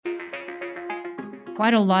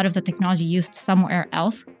quite a lot of the technology used somewhere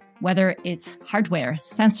else, whether it's hardware,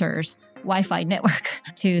 sensors, Wi-Fi network,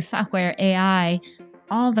 to software, AI,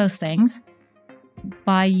 all those things.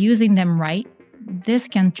 By using them right, this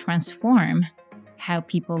can transform how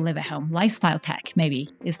people live at home. Lifestyle tech, maybe,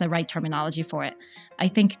 is the right terminology for it. I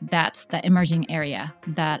think that's the emerging area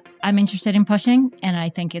that I'm interested in pushing, and I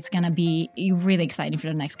think it's going to be really exciting for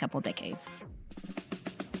the next couple of decades.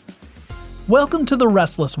 Welcome to The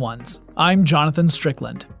Restless Ones. I'm Jonathan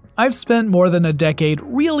Strickland. I've spent more than a decade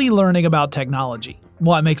really learning about technology,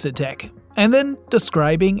 what makes it tick, and then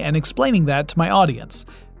describing and explaining that to my audience.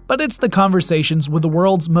 But it's the conversations with the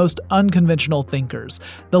world's most unconventional thinkers,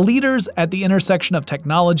 the leaders at the intersection of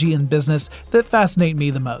technology and business, that fascinate me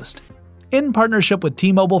the most. In partnership with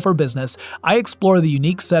T-Mobile for Business, I explore the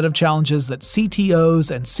unique set of challenges that CTOs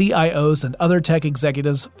and CIOs and other tech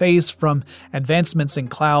executives face, from advancements in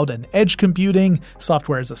cloud and edge computing,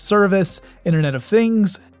 software as a service, Internet of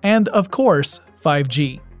Things, and, of course,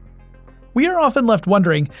 5G. We are often left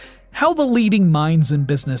wondering how the leading minds in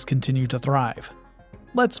business continue to thrive.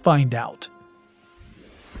 Let's find out.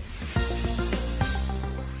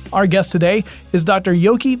 Our guest today is Dr.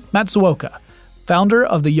 Yoky Matsuoka, founder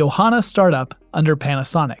of the Yohana startup under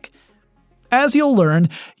Panasonic. As you'll learn,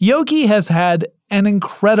 Yoky has had an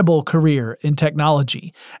incredible career in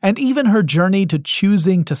technology, and even her journey to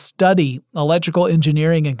choosing to study electrical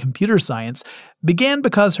engineering and computer science began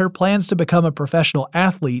because her plans to become a professional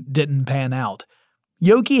athlete didn't pan out.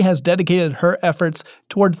 Yoky has dedicated her efforts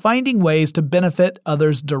toward finding ways to benefit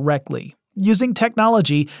others directly, using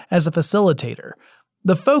technology as a facilitator.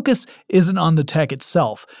 The focus isn't on the tech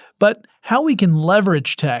itself, but how we can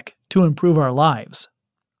leverage tech to improve our lives.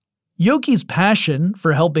 Yoky's passion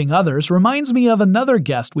for helping others reminds me of another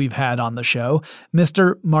guest we've had on the show,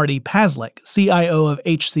 Mr. Marty Paslick, CIO of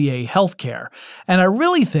HCA Healthcare, and I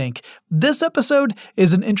really think this episode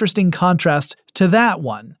is an interesting contrast to that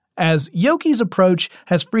one, as Yoky's approach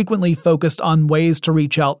has frequently focused on ways to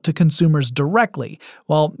reach out to consumers directly,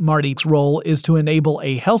 while Marty's role is to enable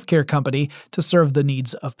a healthcare company to serve the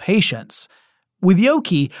needs of patients. With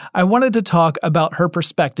Yoky, I wanted to talk about her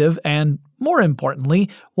perspective and, more importantly,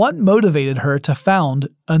 what motivated her to found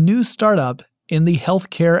a new startup in the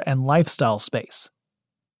healthcare and lifestyle space.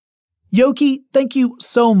 Yoky, thank you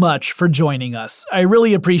so much for joining us. I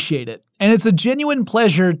really appreciate it, and it's a genuine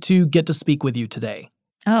pleasure to get to speak with you today.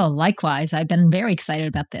 Oh, likewise. I've been very excited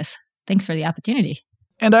about this. Thanks for the opportunity.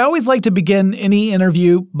 And I always like to begin any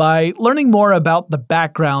interview by learning more about the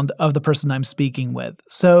background of the person I'm speaking with.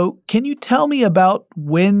 So can you tell me about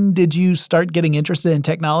when did you start getting interested in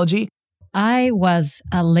technology? I was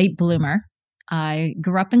a late bloomer. I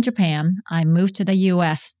grew up in Japan. I moved to the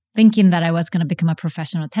US thinking that I was going to become a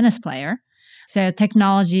professional tennis player. So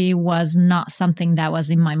technology was not something that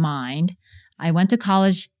was in my mind. I went to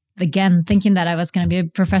college, again, thinking that I was going to be a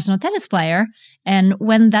professional tennis player. And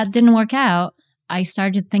when that didn't work out, I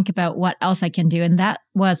started to think about what else I can do. And that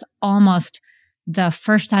was almost the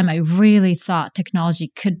first time I really thought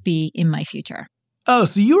technology could be in my future. Oh,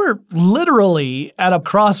 so you were literally at a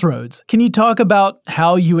crossroads. Can you talk about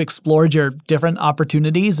how you explored your different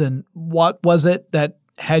opportunities and what was it that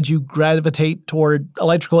had you gravitate toward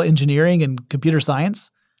electrical engineering and computer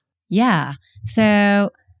science? Yeah. So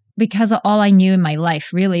because all I knew in my life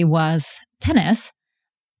really was tennis,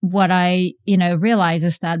 what I, realized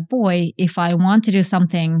is that, boy, if I want to do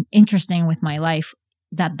something interesting with my life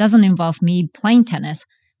that doesn't involve me playing tennis,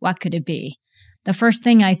 what could it be? The first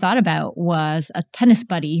thing I thought about was a tennis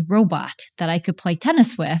buddy robot that I could play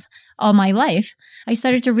tennis with all my life. I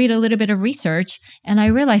started to read a little bit of research, and I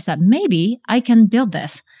realized that maybe I can build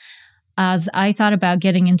this. As I thought about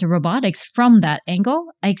getting into robotics from that angle,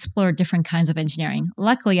 I explored different kinds of engineering.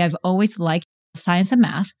 Luckily, I've always liked science and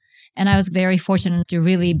math, and I was very fortunate to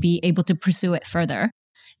really be able to pursue it further.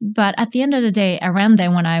 But at the end of the day, around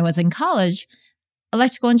then when I was in college,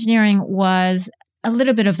 electrical engineering was a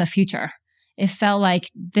little bit of the future. It felt like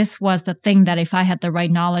this was the thing that if I had the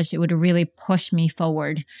right knowledge, it would really push me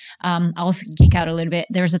forward. I'll also geek out a little bit.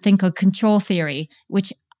 There's a thing called control theory,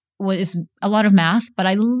 which was a lot of math, but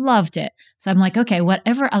I loved it. So I'm like, okay,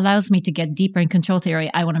 whatever allows me to get deeper in control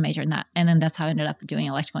theory, I want to major in that. And then that's how I ended up doing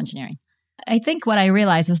electrical engineering. I think what I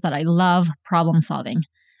realized is that I love problem solving.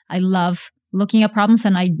 I love looking at problems,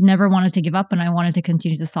 and I never wanted to give up, and I wanted to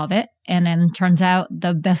continue to solve it. And then turns out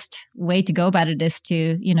the best way to go about it is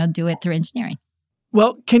to, do it through engineering.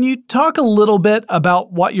 Well, can you talk a little bit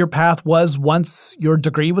about what your path was once your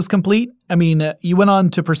degree was complete? I mean, you went on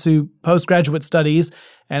to pursue postgraduate studies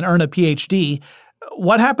and earn a PhD.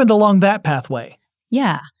 What happened along that pathway?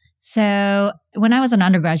 Yeah. So when I was an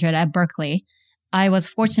undergraduate at Berkeley, I was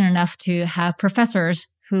fortunate enough to have professors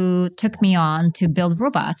who took me on to build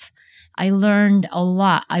robots. I learned a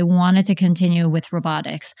lot. I wanted to continue with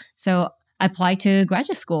robotics. So I applied to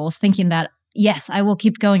graduate schools thinking that, yes, I will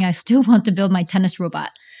keep going. I still want to build my tennis robot.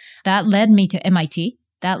 That led me to MIT.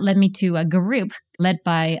 That led me to a group led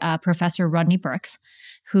by Professor Rodney Burks,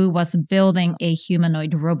 who was building a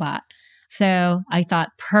humanoid robot. So I thought,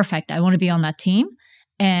 perfect, I want to be on that team.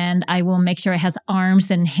 And I will make sure it has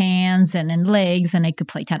arms and hands and legs and it could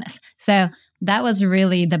play tennis. So that was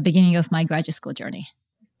really the beginning of my graduate school journey.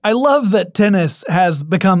 I love that tennis has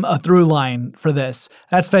become a through line for this.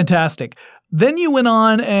 That's fantastic. Then you went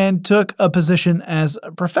on and took a position as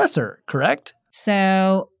a professor, correct?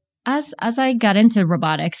 So as I got into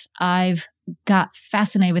robotics, I've got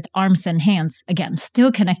fascinated with arms and hands, again,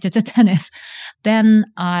 still connected to tennis. Then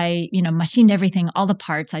I, machined everything, all the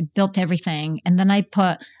parts. I built everything. And then I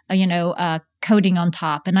put, coding on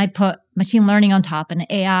top, and I put machine learning on top and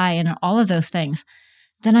AI and all of those things.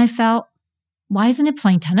 Then I felt, why isn't it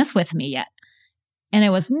playing tennis with me yet? And it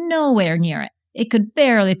was nowhere near it. It could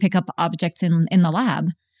barely pick up objects in the lab.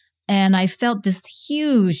 And I felt this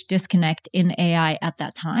huge disconnect in AI at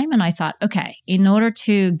that time. And I thought, okay, in order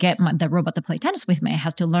to get the robot to play tennis with me, I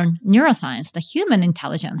have to learn neuroscience, the human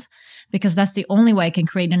intelligence, because that's the only way I can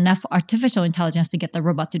create enough artificial intelligence to get the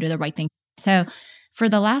robot to do the right thing. So for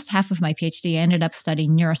the last half of my PhD, I ended up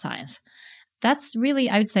studying neuroscience. That's really,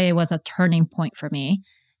 I would say, it was a turning point for me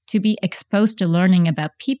to be exposed to learning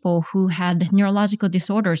about people who had neurological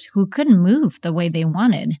disorders who couldn't move the way they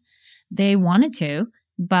wanted. They wanted to,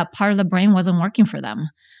 but part of the brain wasn't working for them.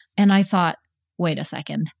 And I thought, wait a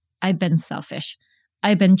second, I've been selfish.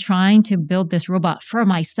 I've been trying to build this robot for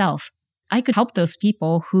myself. I could help those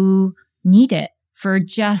people who need it for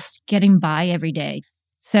just getting by every day.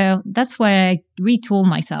 So that's why I retooled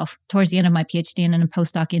myself towards the end of my PhD and then a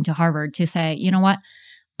postdoc into Harvard to say, you know what?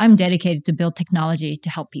 I'm dedicated to build technology to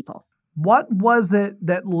help people. What was it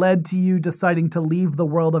that led to you deciding to leave the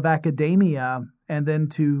world of academia and then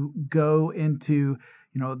to go into,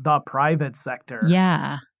 the private sector?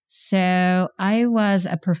 Yeah. So I was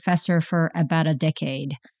a professor for about a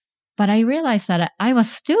decade, but I realized that I was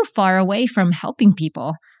still far away from helping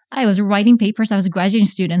people. I was writing papers, I was graduating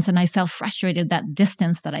students, and I felt frustrated that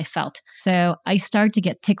distance that I felt. So I started to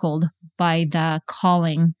get tickled by the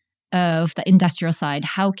calling of the industrial side.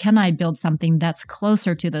 How can I build something that's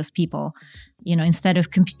closer to those people, instead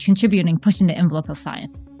of contributing, pushing the envelope of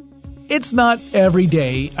science? It's not every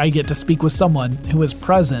day I get to speak with someone who was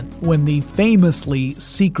present when the famously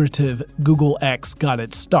secretive Google X got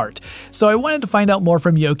its start. So I wanted to find out more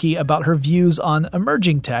from Yoky about her views on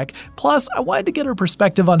emerging tech. Plus, I wanted to get her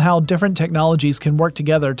perspective on how different technologies can work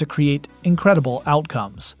together to create incredible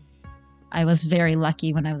outcomes. I was very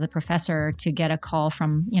lucky when I was a professor to get a call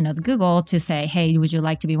from, Google to say, hey, would you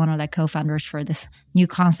like to be one of the co-founders for this new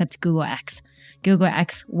concept, Google X? Google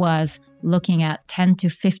X was looking at 10 to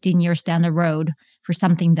 15 years down the road for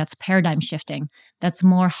something that's paradigm shifting, that's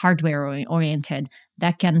more hardware oriented,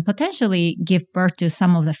 that can potentially give birth to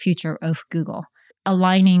some of the future of Google,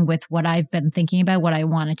 aligning with what I've been thinking about, what I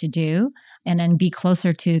wanted to do, and then be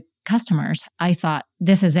closer to customers. I thought,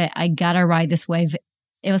 this is it. I gotta ride this wave.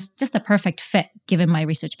 It was just a perfect fit given my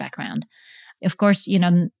research background. Of course,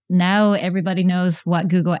 now everybody knows what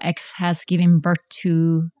Google X has given birth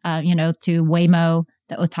to, to Waymo,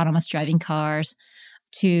 the autonomous driving cars,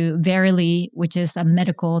 to Verily, which is a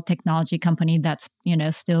medical technology company that's,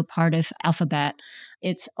 still part of Alphabet.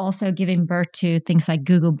 It's also giving birth to things like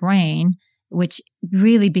Google Brain, which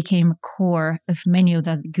really became core of many of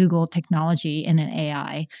the Google technology in an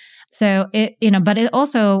AI. So but it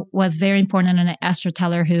also was very important. And Astra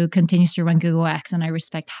Teller, who continues to run Google X, and I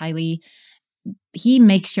respect highly, he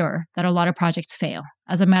makes sure that a lot of projects fail.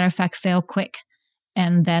 As a matter of fact, fail quick,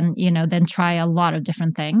 and then try a lot of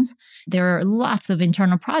different things. There are lots of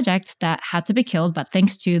internal projects that had to be killed, but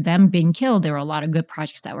thanks to them being killed, there were a lot of good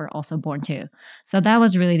projects that were also born too. So that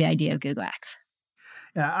was really the idea of Google X.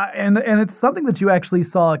 Yeah, and it's something that you actually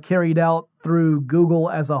saw carried out through Google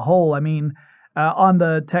as a whole. I mean, on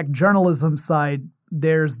the tech journalism side,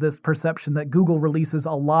 there's this perception that Google releases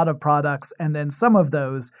a lot of products, and then some of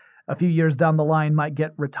those a few years down the line might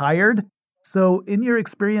get retired. So in your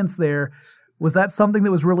experience there, was that something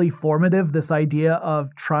that was really formative, this idea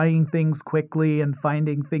of trying things quickly and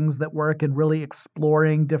finding things that work and really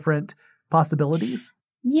exploring different possibilities?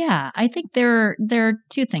 Yeah, I think there are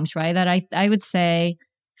two things, right? That I would say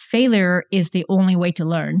failure is the only way to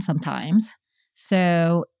learn sometimes.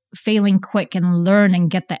 So failing quick and learn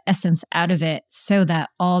and get the essence out of it so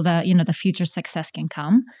that all the, the future success can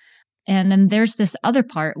come. And then there's this other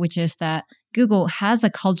part, which is that Google has a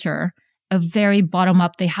culture a very bottom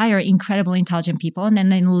up. They hire incredibly intelligent people and then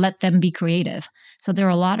they let them be creative. So there are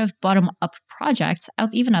a lot of bottom up projects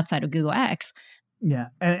even outside of Google X. Yeah.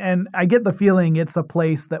 And I get the feeling it's a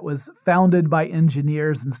place that was founded by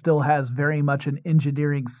engineers and still has very much an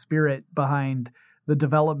engineering spirit behind the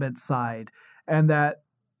development side. And that,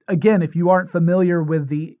 again, if you aren't familiar with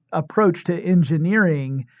the approach to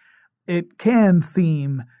engineering, it can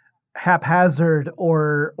seem haphazard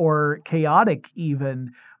or chaotic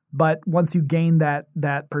even. But once you gain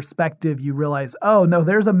that perspective, you realize, oh, no,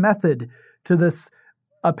 there's a method to this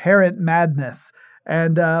apparent madness.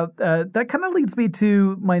 And that kind of leads me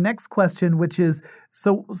to my next question, which is,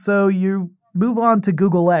 so you move on to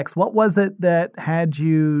Google X. What was it that had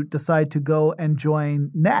you decide to go and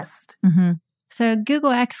join Nest? Mm-hmm. So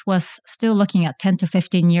Google X was still looking at 10 to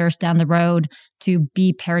 15 years down the road to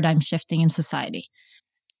be paradigm shifting in society.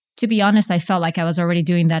 To be honest, I felt like I was already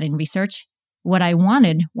doing that in research. What I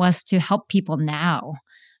wanted was to help people now.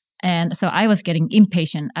 And so I was getting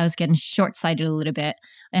impatient. I was getting short-sighted a little bit.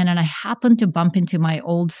 And then I happened to bump into my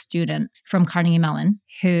old student from Carnegie Mellon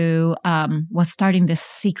who was starting this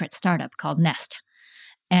secret startup called Nest.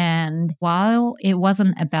 And while it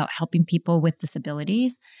wasn't about helping people with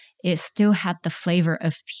disabilities, it still had the flavor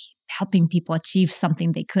of helping people achieve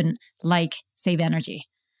something they couldn't, like save energy.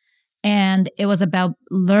 And it was about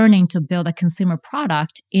learning to build a consumer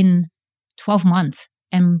product in 12 months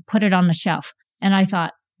and put it on the shelf. And I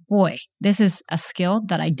thought, boy, this is a skill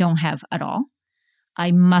that I don't have at all.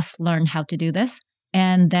 I must learn how to do this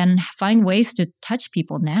and then find ways to touch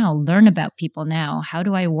people now, learn about people now. How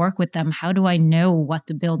do I work with them? How do I know what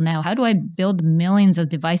to build now? How do I build millions of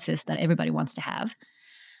devices that everybody wants to have?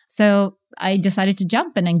 So I decided to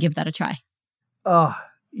jump in and give that a try. Oh,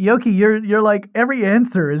 Yoky, you're like, every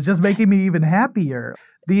answer is just making me even happier.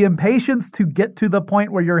 The impatience to get to the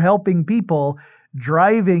point where you're helping people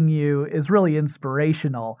driving you is really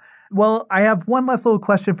inspirational. Well, I have one last little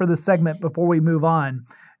question for this segment before we move on.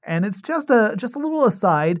 And it's just a little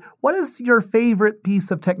aside. What is your favorite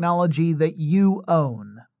piece of technology that you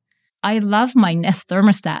own? I love my Nest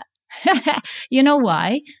thermostat. You know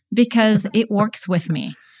why? Because it works with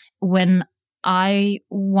me. When I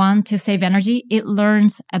want to save energy, it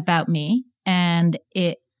learns about me and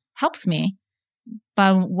it helps me.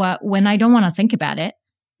 But when I don't want to think about it,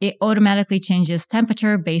 it automatically changes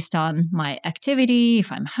temperature based on my activity,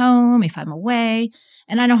 if I'm home, if I'm away,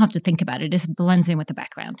 and I don't have to think about it. It just blends in with the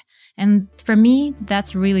background. And for me,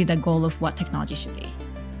 that's really the goal of what technology should be.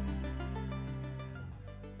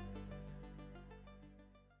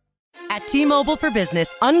 At T-Mobile for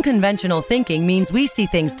Business, unconventional thinking means we see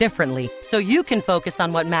things differently, so you can focus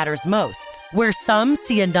on what matters most. Where some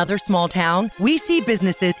see another small town, we see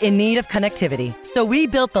businesses in need of connectivity. So we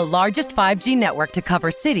built the largest 5G network to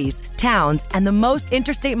cover cities, towns, and the most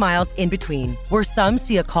interstate miles in between. Where some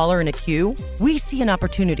see a caller in a queue, we see an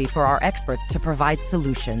opportunity for our experts to provide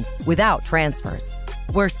solutions without transfers.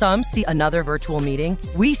 Where some see another virtual meeting,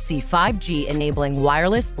 we see 5G enabling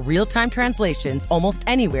wireless, real-time translations almost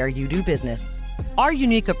anywhere you do business. Our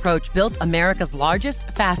unique approach built America's largest,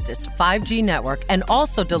 fastest 5G network and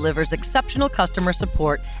also delivers exceptional customer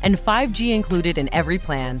support and 5G included in every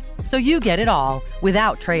plan. So you get it all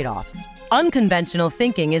without trade-offs. Unconventional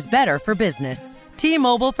thinking is better for business.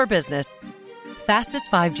 T-Mobile for Business.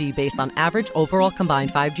 Fastest 5G based on average overall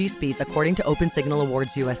combined 5G speeds according to OpenSignal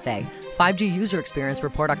Awards USA. 5G user experience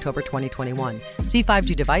report October 2021. See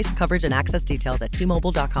 5G device coverage and access details at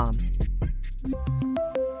T-Mobile.com.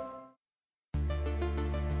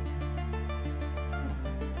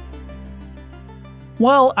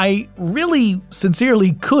 While I really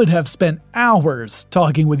sincerely could have spent hours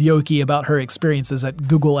talking with Yoky about her experiences at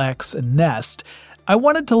Google X and Nest, I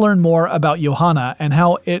wanted to learn more about Yohana and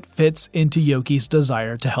how it fits into Yoky's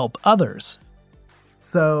desire to help others.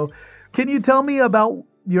 So, can you tell me about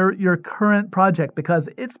your current project? Because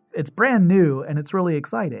it's brand new and it's really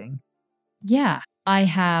exciting. Yeah, I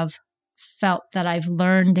have felt that I've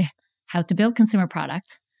learned how to build consumer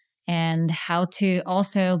products and how to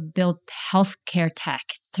also build healthcare tech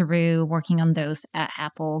through working on those at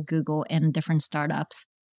Apple, Google, and different startups.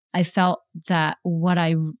 I felt that what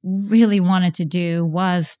I really wanted to do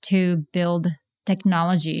was to build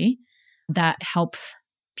technology that helps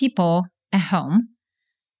people at home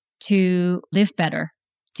to live better,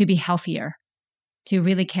 to be healthier, to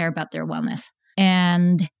really care about their wellness.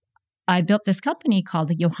 And I built this company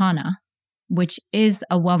called Yohana, which is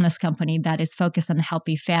a wellness company that is focused on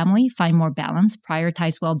helping family find more balance,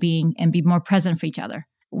 prioritize well-being, and be more present for each other.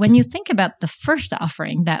 When you think about the first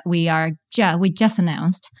offering that we just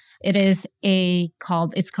announced, it's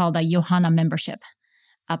called a Yohana membership.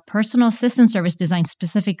 a personal assistant service designed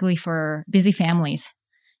specifically for busy families.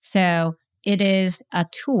 So it is a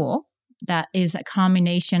tool that is a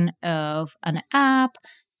combination of an app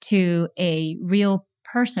to a real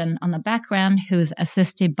person on the background who's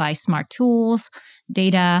assisted by smart tools,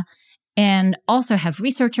 data, and also have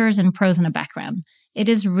researchers and pros in the background. It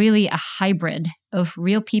is really a hybrid of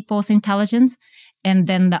real people's intelligence and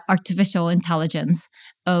then the artificial intelligence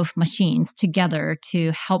of machines together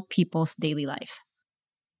to help people's daily lives.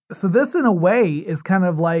 So this, in a way, is kind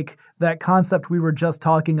of like that concept we were just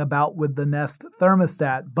talking about with the Nest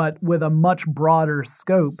thermostat, but with a much broader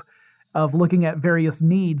scope of looking at various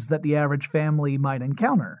needs that the average family might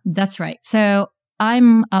encounter. That's right. So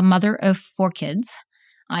I'm a mother of 4 kids.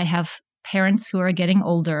 I have parents who are getting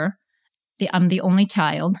older. I'm the only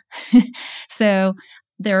child. So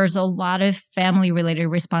there's a lot of family-related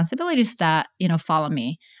responsibilities that, follow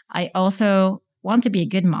me. I also want to be a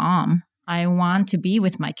good mom. I want to be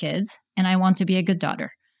with my kids, and I want to be a good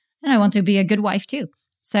daughter, and I want to be a good wife too.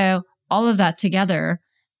 So all of that together,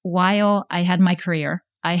 while I had my career,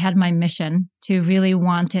 I had my mission to really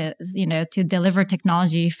want to, to deliver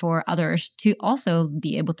technology for others to also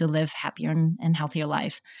be able to live happier and healthier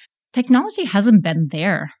lives. Technology hasn't been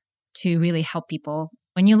there to really help people.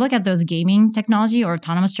 When you look at those gaming technology or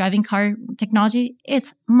autonomous driving car technology, it's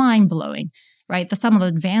mind-blowing, right? Some of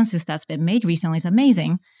the advances that's been made recently is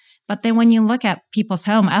amazing. But then when you look at people's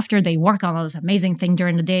home after they work on all this amazing thing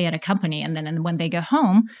during the day at a company, and then when they go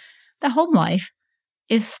home, the home life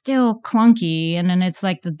is still clunky. And then it's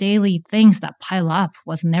like the daily things that pile up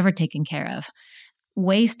was never taken care of.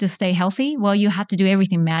 Ways to stay healthy? Well, you have to do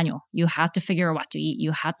everything manual. You have to figure out what to eat.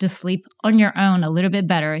 You have to sleep on your own a little bit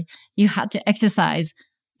better. You had to exercise.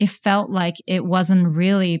 It felt like it wasn't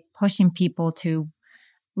really pushing people to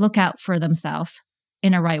look out for themselves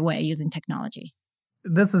in a right way using technology.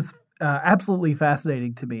 This is absolutely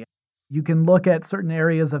fascinating to me. You can look at certain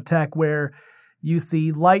areas of tech where you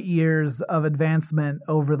see light years of advancement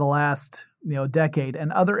over the last decade,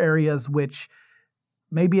 and other areas which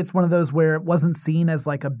maybe it's one of those where it wasn't seen as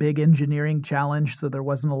like a big engineering challenge, so there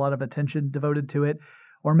wasn't a lot of attention devoted to it,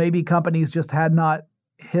 or maybe companies just had not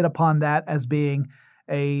hit upon that as being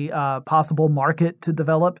a possible market to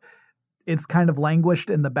develop. It's kind of languished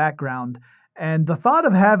in the background. And the thought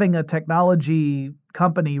of having a technology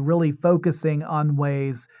company really focusing on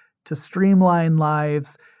ways to streamline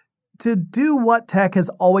lives, to do what tech has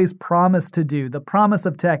always promised to do. The promise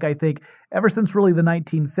of tech, I think, ever since really the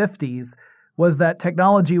 1950s, was that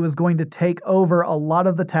technology was going to take over a lot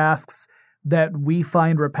of the tasks that we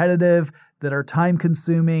find repetitive, that are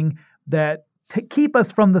time-consuming, that keep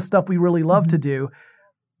us from the stuff we really love to do.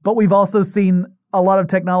 But we've also seen a lot of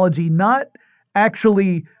technology not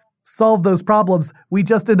actually solve those problems. We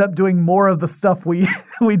just end up doing more of the stuff we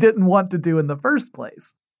didn't want to do in the first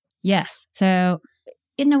place. Yes. So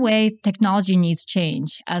in a way, technology needs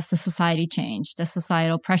change as the society changed. The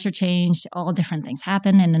societal pressure changed, all different things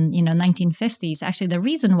happened. And in 1950s, actually, the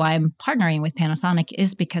reason why I'm partnering with Panasonic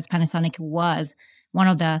is because Panasonic was one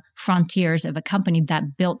of the frontiers of a company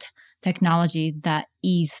that built technology that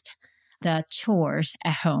eased the chores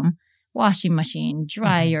at home. Washing machine,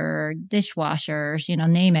 dryer, dishwashers,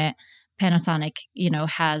 name it. Panasonic,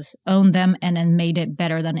 has owned them and then made it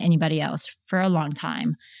better than anybody else for a long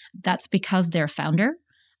time. That's because their founder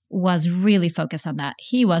was really focused on that.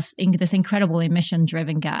 He was this incredibly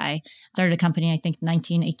mission-driven guy. Started a company, I think,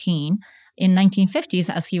 1918. In 1950s,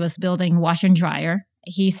 as he was building washer and dryer,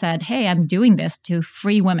 he said, hey, I'm doing this to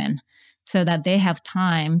free women so that they have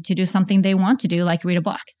time to do something they want to do, like read a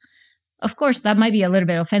book. Of course, that might be a little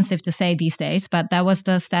bit offensive to say these days, but that was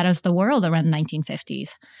the status of the world around the 1950s.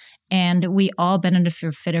 And we all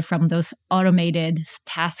benefited from those automated,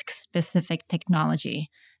 task-specific technology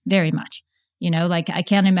very much. I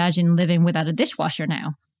can't imagine living without a dishwasher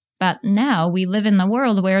now. But now we live in a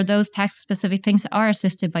world where those task-specific things are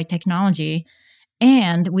assisted by technology.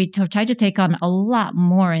 And we try to take on a lot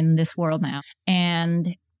more in this world now.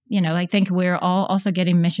 And I think we're all also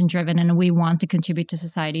getting mission driven and we want to contribute to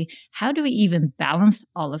society. How do we even balance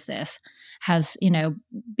all of this has,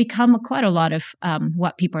 become quite a lot of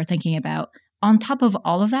what people are thinking about. On top of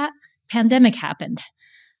all of that, pandemic happened.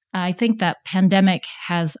 I think that pandemic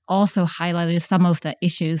has also highlighted some of the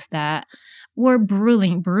issues that were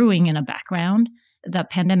brewing in the background. The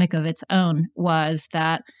pandemic of its own was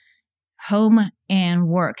that home and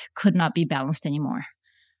work could not be balanced anymore.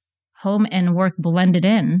 Home and work blended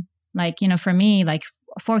in. For me,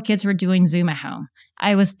 4 kids were doing Zoom at home.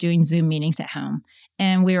 I was doing Zoom meetings at home,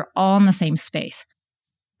 and we were all in the same space.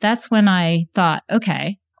 That's when I thought,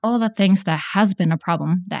 okay, all the things that has been a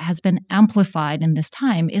problem, that has been amplified in this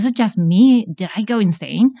time. Is it just me? Did I go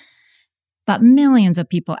insane? But millions of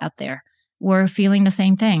people out there were feeling the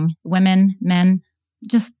same thing. Women, men,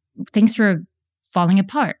 just things were falling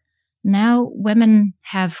apart. Now women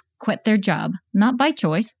have quit their job, not by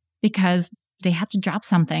choice, because they had to drop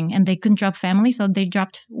something and they couldn't drop family, so they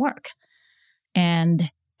dropped work. And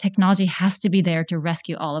technology has to be there to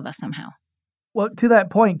rescue all of us somehow. Well, to that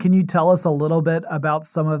point, can you tell us a little bit about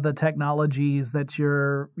some of the technologies that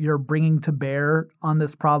you're bringing to bear on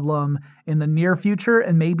this problem in the near future,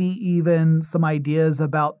 and maybe even some ideas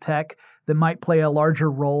about tech that might play a larger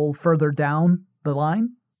role further down the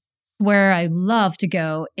line? Where I love to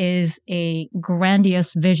go is a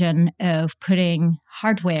grandiose vision of putting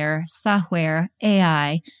hardware, software,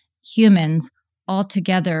 AI, humans all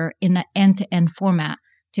together in an end-to-end format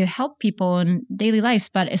to help people in daily lives,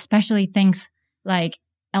 but especially things like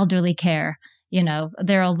elderly care.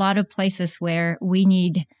 There are a lot of places where we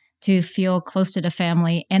need to feel close to the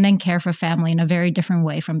family and then care for family in a very different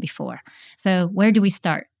way from before. So where do we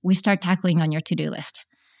start? We start tackling on your to-do list.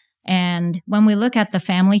 And when we look at the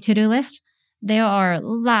family to-do list, there are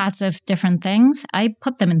lots of different things. I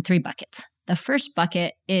put them in 3 buckets. The first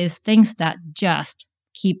bucket is things that just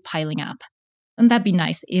keep piling up. And that'd be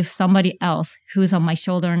nice if somebody else who's on my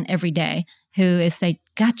shoulder every day, who is saying,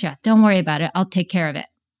 gotcha, don't worry about it, I'll take care of it.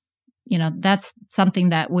 That's something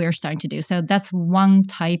that we're starting to do. So that's one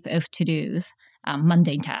type of to-dos,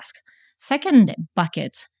 mundane tasks. Second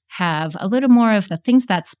buckets have a little more of the things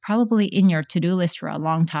that's probably in your to-do list for a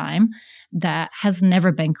long time that has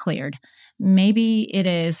never been cleared. Maybe it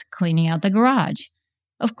is cleaning out the garage.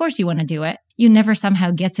 Of course you want to do it. You never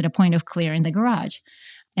somehow get to the point of clearing the garage.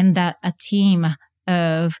 And that a team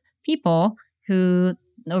of people who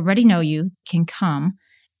already know you can come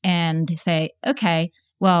and say, okay,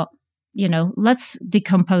 well, let's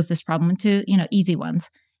decompose this problem into, easy ones.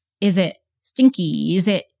 Is it stinky? Is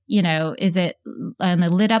it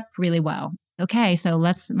lit up really well? Okay, so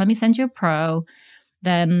let me send you a pro.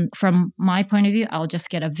 Then from my point of view, I'll just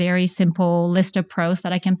get a very simple list of pros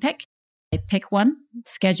that I can pick. I pick one,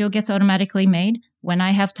 schedule gets automatically made. When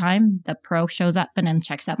I have time, the pro shows up and then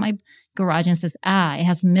checks out my garage and says, it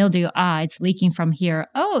has mildew. It's leaking from here.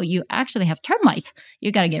 Oh, you actually have termites.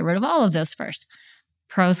 You got to get rid of all of those first.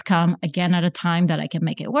 Pros come again at a time that I can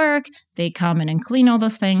make it work. They come in and clean all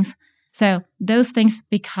those things. So those things,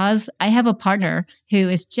 because I have a partner who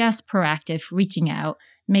is just proactive, reaching out,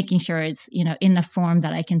 making sure it's, in the form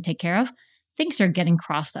that I can take care of, things are getting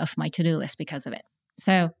crossed off my to-do list because of it.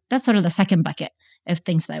 So that's sort of the second bucket of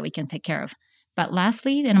things that we can take care of. But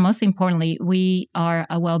lastly, and most importantly, we are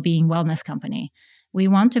a well-being wellness company. We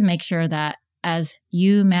want to make sure that as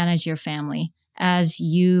you manage your family, as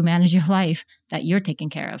you manage your life, that you're taken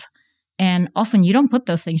care of. And often you don't put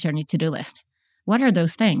those things on your to-do list. What are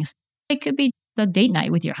those things? It could be the date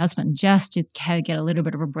night with your husband just to get a little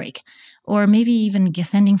bit of a break. Or maybe even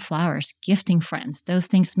sending flowers, gifting friends. Those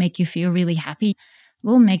things make you feel really happy.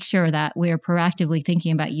 We'll make sure that we're proactively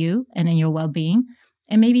thinking about you and in your well-being,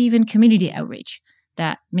 and maybe even community outreach,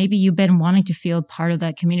 that maybe you've been wanting to feel part of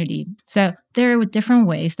that community. So there are different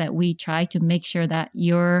ways that we try to make sure that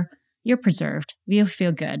you're preserved, you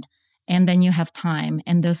feel good, and then you have time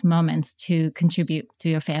and those moments to contribute to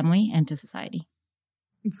your family and to society.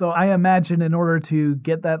 So I imagine in order to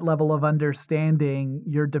get that level of understanding,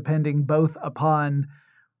 you're depending both upon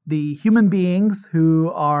the human beings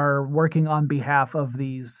who are working on behalf of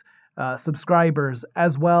these subscribers,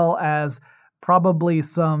 as well as probably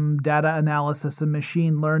some data analysis and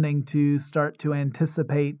machine learning to start to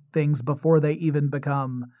anticipate things before they even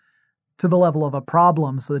become to the level of a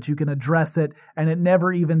problem so that you can address it and it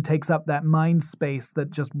never even takes up that mind space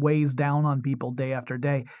that just weighs down on people day after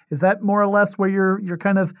day. Is that more or less where you're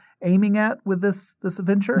kind of aiming at with this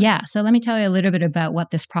adventure? Yeah. So let me tell you a little bit about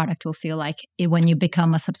what this product will feel like when you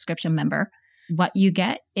become a subscription member. What you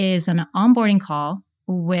get is an onboarding call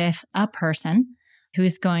with a person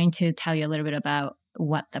who's going to tell you a little bit about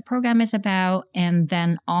what the program is about, and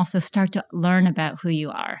then also start to learn about who you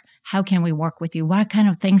are. How can we work with you? What kind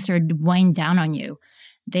of things are weighing down on you?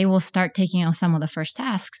 They will start taking on some of the first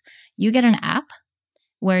tasks. You get an app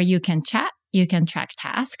where you can chat, you can track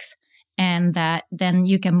tasks, and that then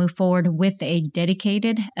you can move forward with a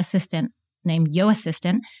dedicated assistant named Yo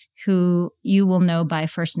Assistant, who you will know by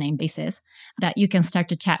first name basis, that you can start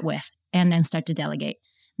to chat with and then start to delegate.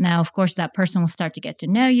 Now, of course, that person will start to get to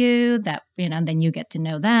know you, then you get to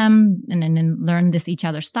know them, and then learn each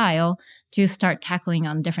other's style to start tackling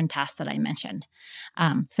on different tasks that I mentioned.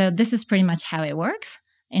 So this is pretty much how it works.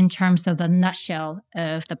 in terms of the nutshell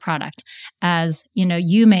of the product. As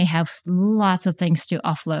you may have lots of things to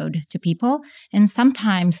offload to people, and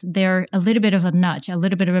sometimes they're a little bit of a nudge, a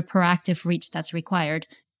little bit of a proactive reach that's required.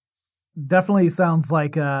 Definitely sounds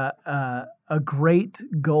like a great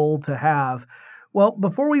goal to have. Well,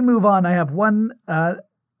 before we move on, I have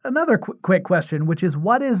another quick question, which is,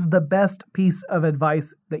 what is the best piece of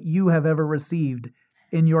advice that you have ever received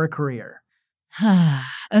in your career?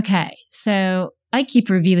 Okay, so I keep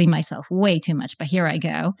revealing myself way too much, but here I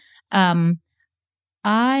go. I'm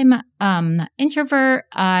an introvert.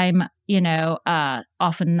 I'm,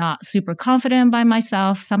 often not super confident by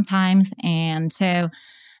myself sometimes. And so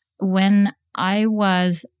when I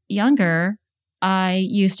was younger, I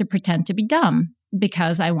used to pretend to be dumb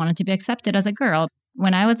because I wanted to be accepted as a girl.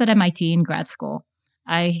 When I was at MIT in grad school,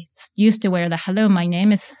 I used to wear the "Hello, my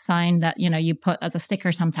name is" sign that, you put as a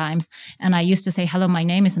sticker sometimes. And I used to say, "Hello, my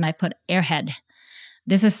name is," and I put "Airhead."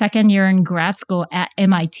 This is second year in grad school at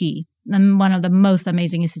MIT, one of the most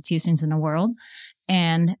amazing institutions in the world.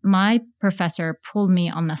 And my professor pulled me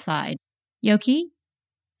on the side. "Yoky,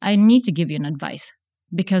 I need to give you an advice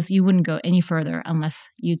because you wouldn't go any further unless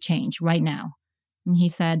you change right now." And he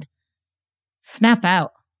said, "Snap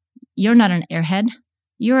out. You're not an airhead.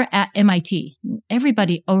 You're at MIT.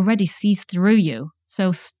 Everybody already sees through you.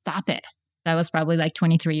 So stop it." I was probably like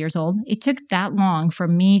 23 years old. It took that long for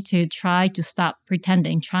me to try to stop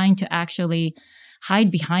pretending, trying to actually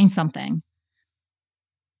hide behind something.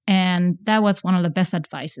 And that was one of the best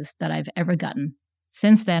advices that I've ever gotten.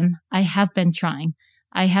 Since then, I have been trying.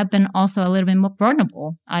 I have been also a little bit more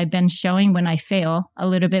vulnerable. I've been showing when I fail a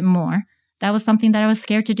little bit more. That was something that I was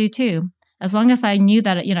scared to do too. As long as I knew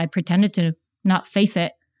that, I pretended to not face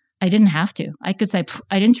it, I didn't have to. I could say,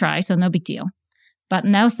 "I didn't try, so no big deal." But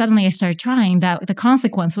now suddenly I started trying. That the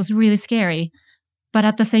consequence was really scary. But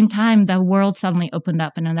at the same time, the world suddenly opened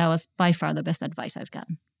up, and that was by far the best advice I've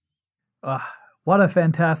gotten. What a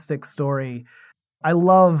fantastic story. I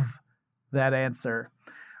love that answer.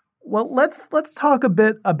 Well, let's talk a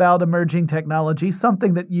bit about emerging technology,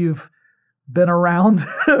 something that you've been around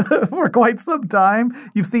for quite some time.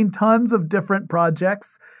 You've seen tons of different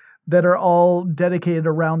projects that are all dedicated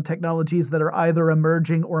around technologies that are either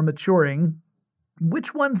emerging or maturing.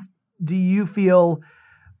 Which ones do you feel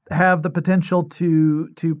have the potential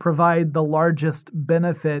to provide the largest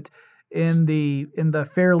benefit in the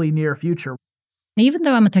fairly near future? Even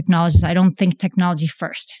though I'm a technologist, I don't think technology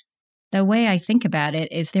first. The way I think about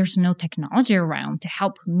it is there's no technology around to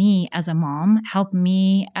help me as a mom, help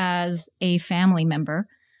me as a family member,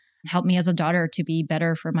 help me as a daughter to be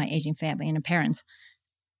better for my aging family and parents.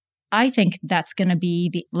 I think that's going to be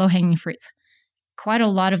the low-hanging fruits. Quite a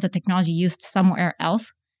lot of the technology used somewhere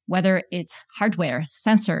else, whether it's hardware,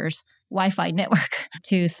 sensors, Wi-Fi network,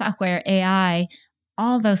 to software, AI,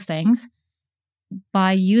 all those things,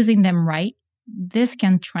 by using them right, this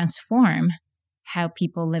can transform how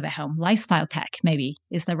people live at home. Lifestyle tech, maybe,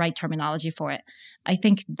 is the right terminology for it. I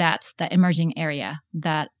think that's the emerging area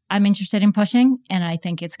that I'm interested in pushing, and I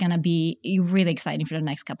think it's going to be really exciting for the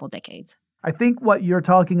next couple of decades. I think what you're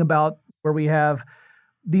talking about, where we have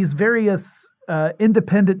these various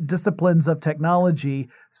independent disciplines of technology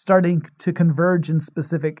starting to converge in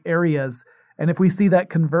specific areas. And if we see that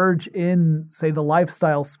converge in, say, the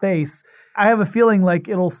lifestyle space, I have a feeling like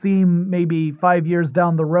it'll seem maybe 5 years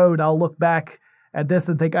down the road, I'll look back at this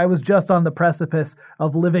and think I was just on the precipice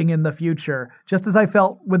of living in the future. Just as I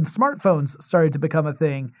felt when smartphones started to become a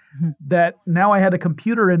thing, that now I had a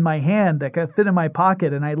computer in my hand that could fit in my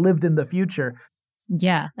pocket and I lived in the future.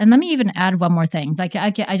 Yeah. And let me even add one more thing. Like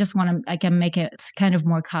I can make it kind of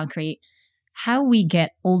more concrete. How we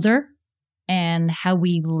get older and how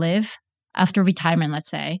we live after retirement, let's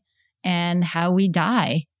say, and how we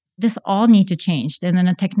die. This all need to change. And then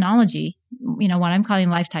the technology, what I'm calling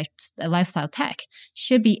lifestyle tech,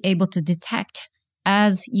 should be able to detect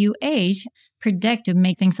as you age, predict to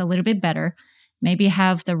make things a little bit better, maybe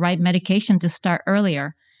have the right medication to start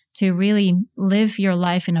earlier to really live your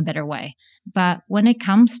life in a better way. But when it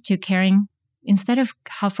comes to caring, instead of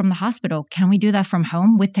from the hospital, can we do that from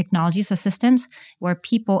home with technology's assistance, where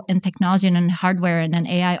people and technology and hardware and then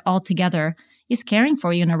AI all together is caring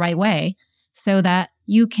for you in the right way so that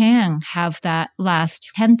you can have that last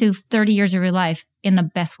 10 to 30 years of your life in the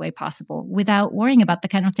best way possible without worrying about the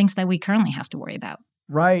kind of things that we currently have to worry about.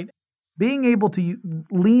 Right. Being able to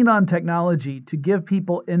lean on technology to give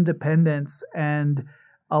people independence and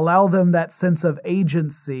allow them that sense of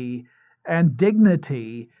agency and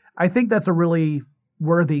dignity, I think that's a really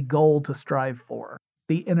worthy goal to strive for.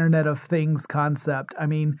 The Internet of Things concept. I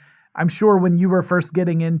mean, I'm sure when you were first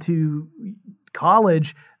getting into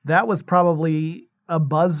college, that was probably a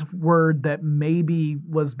buzzword that maybe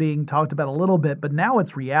was being talked about a little bit, but now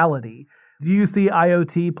it's reality. Do you see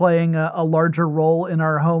IoT playing a larger role in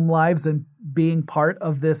our home lives and being part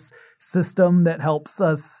of this system that helps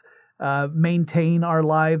us maintain our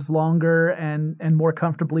lives longer and more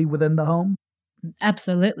comfortably within the home?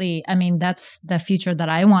 Absolutely. I mean, that's the future that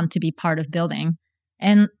I want to be part of building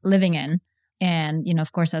and living in. And,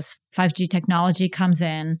 of course, as 5G technology comes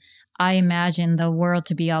in, I imagine the world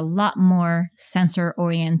to be a lot more sensor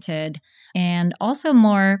oriented and also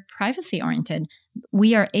more privacy oriented.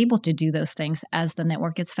 We are able to do those things as the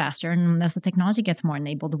network gets faster and as the technology gets more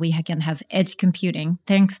enabled. We can have edge computing,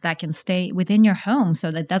 things that can stay within your home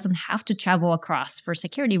so that it doesn't have to travel across for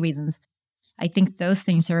security reasons. I think those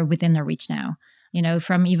things are within our reach now.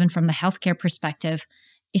 From the healthcare perspective,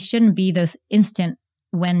 it shouldn't be those instant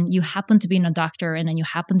when you happen to be in a doctor and then you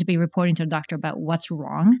happen to be reporting to a doctor about what's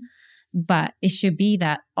wrong. But it should be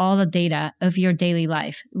that all the data of your daily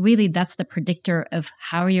life, really that's the predictor of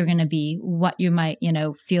how you're going to be, what you might,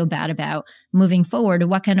 feel bad about moving forward,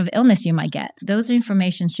 what kind of illness you might get. Those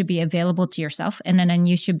information should be available to yourself. And then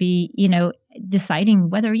you should be, deciding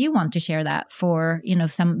whether you want to share that for,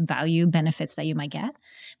 some value benefits that you might get.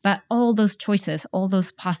 But all those choices, all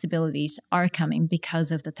those possibilities are coming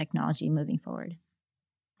because of the technology moving forward.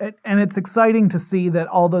 And it's exciting to see that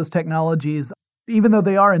all those technologies, even though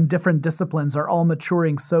they are in different disciplines, are all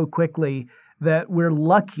maturing so quickly that we're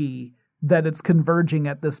lucky that it's converging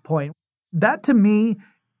at this point. That to me,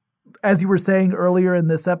 as you were saying earlier in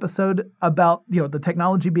this episode about, the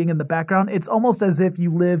technology being in the background, it's almost as if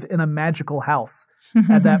you live in a magical house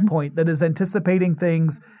at that point that is anticipating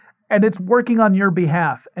things and it's working on your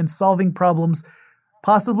behalf and solving problems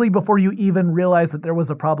possibly before you even realize that there was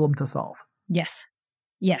a problem to solve.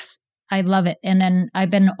 Yes, I love it. And then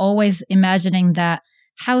I've been always imagining that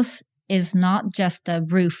house is not just a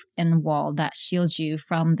roof and wall that shields you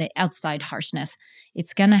from the outside harshness.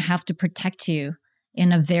 It's going to have to protect you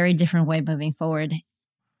in a very different way moving forward.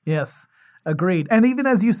 Yes, agreed. And even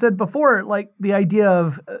as you said before, like the idea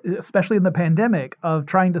of, especially in the pandemic, of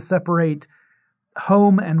trying to separate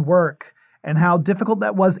home and work and how difficult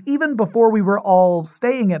that was. Even before we were all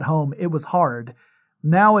staying at home, it was hard.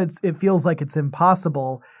 Now it feels like it's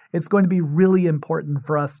impossible. It's going to be really important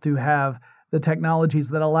for us to have the technologies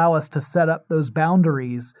that allow us to set up those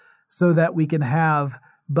boundaries so that we can have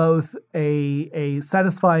both a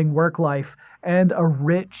satisfying work life and a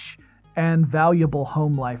rich and valuable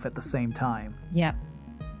home life at the same time. Yeah,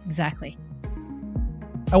 exactly.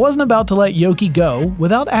 I wasn't about to let Yoky go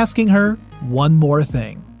without asking her one more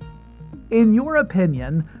thing. In your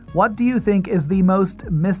opinion, what do you think is the most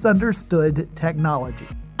misunderstood technology?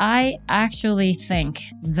 I actually think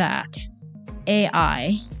that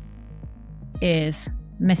AI is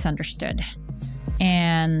misunderstood.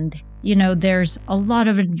 And, there's a lot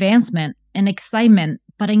of advancement and excitement,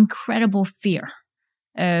 but incredible fear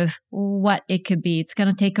of what it could be. It's going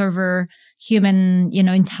to take over human,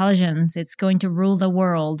 intelligence. It's going to rule the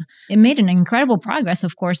world. It made an incredible progress,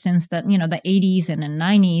 of course, since the 80s and the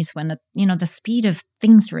 90s when the speed of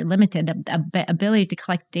things were limited, the ability to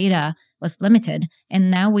collect data was limited. And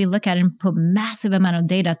now we look at it and put massive amount of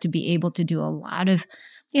data to be able to do a lot of,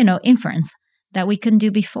 inference that we couldn't do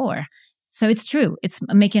before. So it's true. It's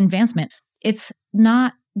making advancement. It's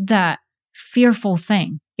not that fearful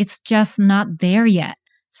thing. It's just not there yet.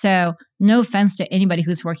 So no offense to anybody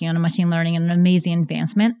who's working on a machine learning and an amazing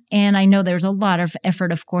advancement. And I know there's a lot of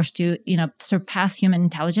effort, of course, to, surpass human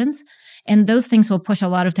intelligence. And those things will push a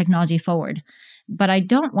lot of technology forward. But I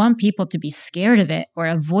don't want people to be scared of it or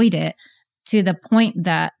avoid it to the point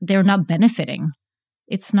that they're not benefiting.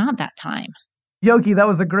 It's not that time. Yoky, that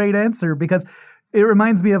was a great answer because it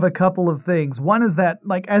reminds me of a couple of things. One is that,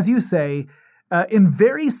 like, as you say, in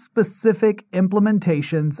very specific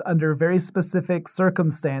implementations, under very specific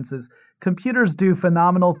circumstances, computers do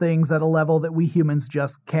phenomenal things at a level that we humans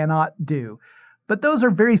just cannot do. But those are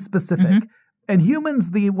very specific. Mm-hmm. And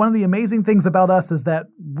humans, one of the amazing things about us is that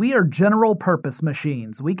we are general purpose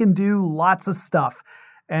machines. We can do lots of stuff.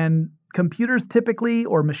 And computers typically,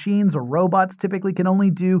 or machines or robots typically, can only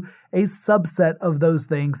do a subset of those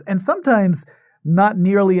things. And sometimes not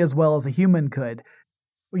nearly as well as a human could.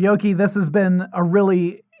 Yoky, this has been a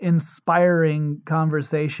really inspiring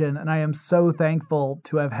conversation, and I am so thankful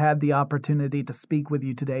to have had the opportunity to speak with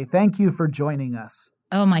you today. Thank you for joining us.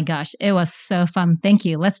 Oh my gosh, it was so fun. Thank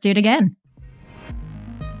you. Let's do it again.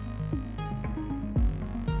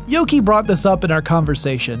 Yoky brought this up in our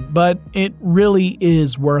conversation, but it really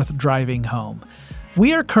is worth driving home.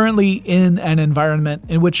 We are currently in an environment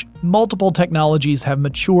in which multiple technologies have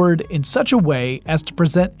matured in such a way as to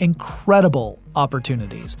present incredible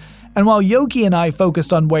opportunities. And while Yoky and I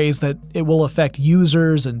focused on ways that it will affect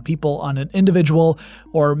users and people on an individual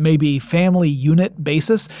or maybe family unit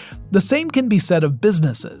basis, the same can be said of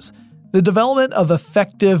businesses. The development of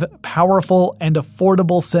effective, powerful, and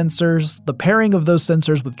affordable sensors, the pairing of those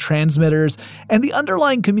sensors with transmitters, and the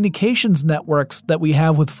underlying communications networks that we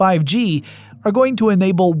have with 5G are going to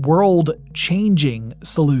enable world-changing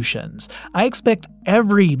solutions. I expect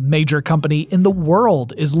every major company in the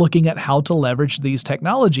world is looking at how to leverage these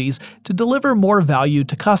technologies to deliver more value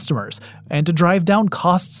to customers, and to drive down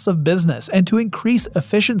costs of business, and to increase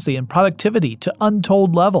efficiency and productivity to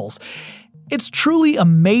untold levels. It's truly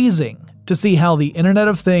amazing to see how the Internet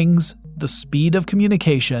of Things, the speed of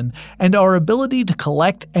communication, and our ability to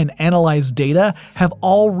collect and analyze data have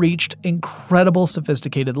all reached incredible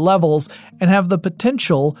sophisticated levels and have the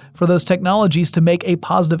potential for those technologies to make a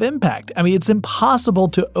positive impact. I mean, it's impossible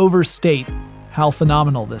to overstate how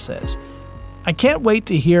phenomenal this is. I can't wait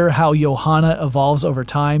to hear how Yohana evolves over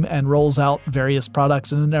time and rolls out various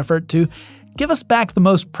products in an effort to give us back the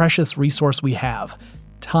most precious resource we have: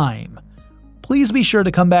 time. Please be sure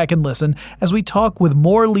to come back and listen as we talk with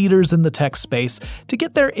more leaders in the tech space to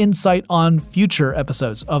get their insight on future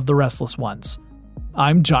episodes of The Restless Ones.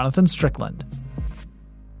 I'm Jonathan Strickland.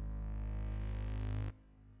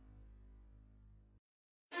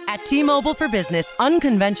 At T-Mobile for Business,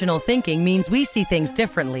 unconventional thinking means we see things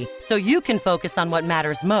differently, so you can focus on what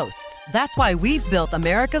matters most. That's why we've built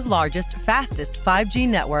America's largest, fastest 5G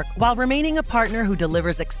network while remaining a partner who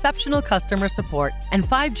delivers exceptional customer support and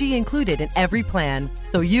 5G included in every plan,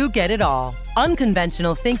 so you get it all.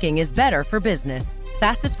 Unconventional thinking is better for business.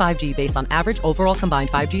 Fastest 5G based on average overall combined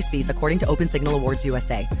 5G speeds according to OpenSignal Awards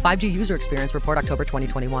USA. 5G user experience report October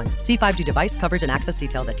 2021. See 5G device coverage and access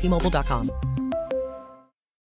details at T-Mobile.com.